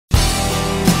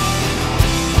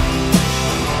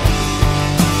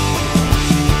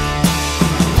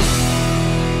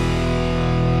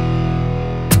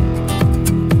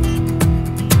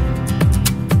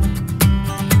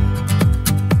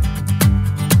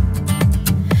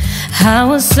I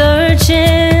was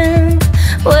searching,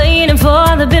 waiting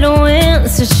for the bitter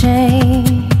winds to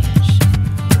change.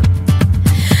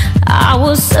 I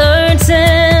was certain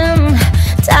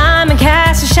time had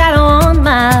cast a shadow on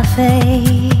my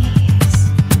face.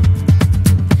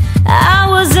 I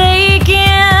was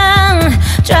aching,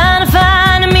 trying to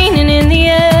find a meaning in the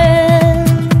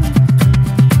end.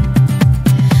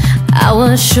 I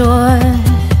was sure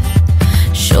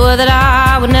that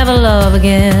I would never love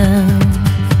again.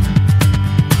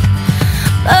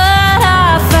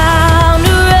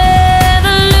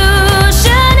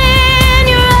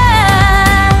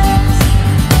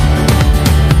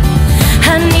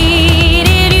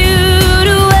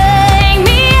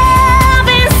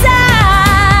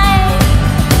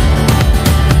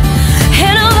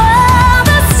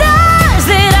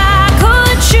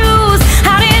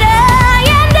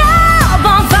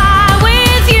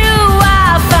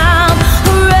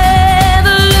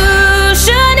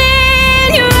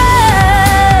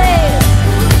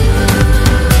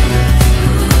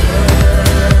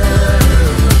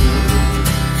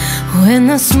 When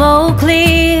the smoke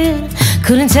cleared,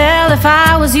 couldn't tell if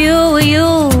I was you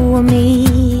or me.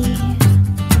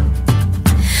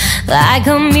 Like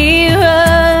a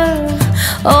mirror,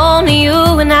 only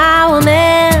you and I were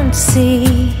meant to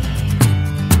see.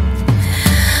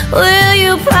 Will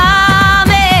you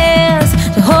promise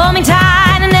to hold me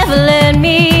tight and never let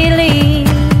me leave?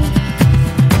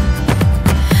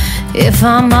 If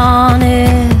I'm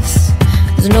honest,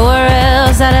 there's nowhere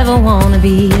else I'd ever want to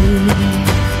be.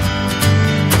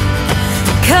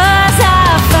 'Cause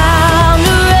I found a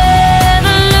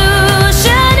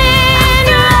revolution in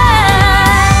your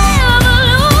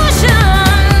revolution.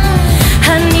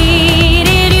 I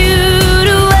needed you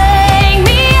to wake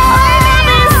me up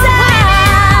inside.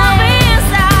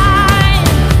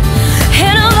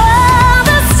 And of all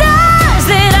the stars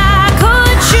that I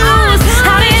could choose,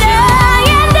 how did I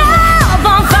end up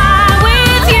on fire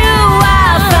with you? I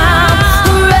found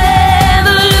a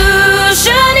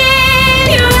revolution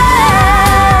in your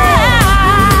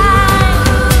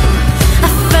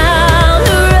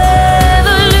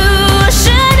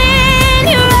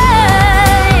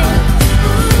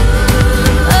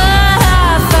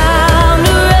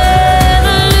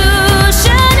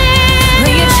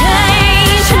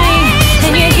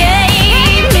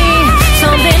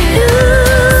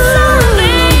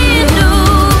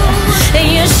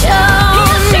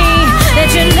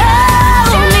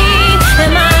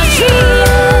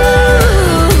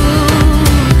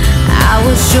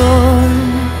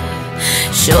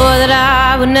sure that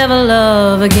I would never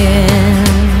love again.